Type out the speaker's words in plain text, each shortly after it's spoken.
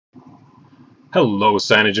Hello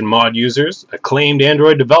CyanogenMod users. Acclaimed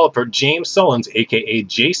Android developer James Sullins, aka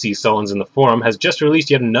jcsullins in the forum, has just released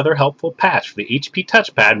yet another helpful patch for the HP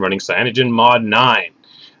TouchPad running CyanogenMod9.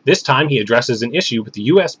 This time he addresses an issue with the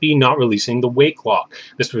USB not releasing the wake lock.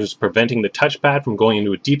 This was preventing the touchpad from going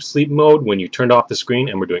into a deep sleep mode when you turned off the screen,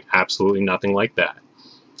 and we're doing absolutely nothing like that.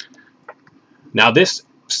 Now this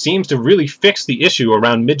seems to really fix the issue.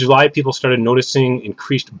 Around mid-July, people started noticing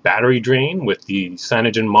increased battery drain with the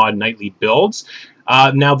CyanogenMod Nightly builds.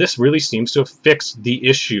 Now this really seems to have fixed the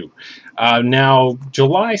issue. Now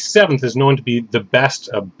July 7th is known to be the best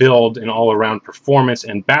build in all-around performance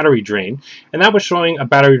and battery drain, and that was showing a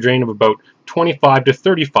battery drain of about 25 to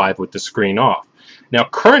 35 with the screen off. Now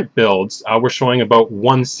current builds were showing about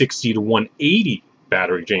 160 to 180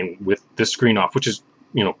 battery drain with the screen off, which is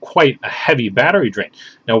quite a heavy battery drain.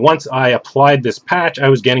 Now once I applied this patch, I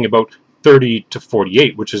was getting about 30 to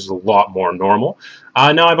 48, which is a lot more normal.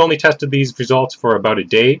 Now I've only tested these results for about a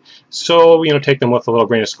day, so take them with a little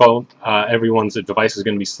grain of salt. Everyone's device is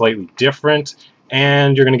going to be slightly different,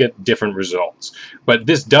 and you're going to get different results. But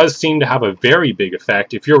this does seem to have a very big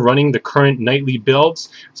effect. If you're running the current nightly builds,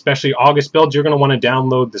 especially August builds, you're going to want to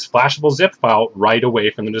download this flashable zip file right away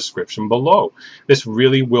from the description below. This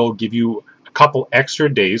really will give you couple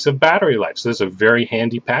extra days of battery life. So this is a very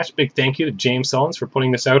handy patch. Big thank you to James Sullins for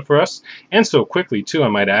putting this out for us, and so quickly too, I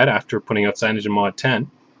might add, after putting out CyanogenMod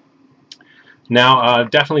 10. Now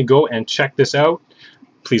definitely go and check this out.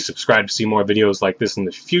 Please subscribe to see more videos like this in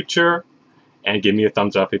the future, and give me a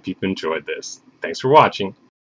thumbs up if you've enjoyed this. Thanks for watching.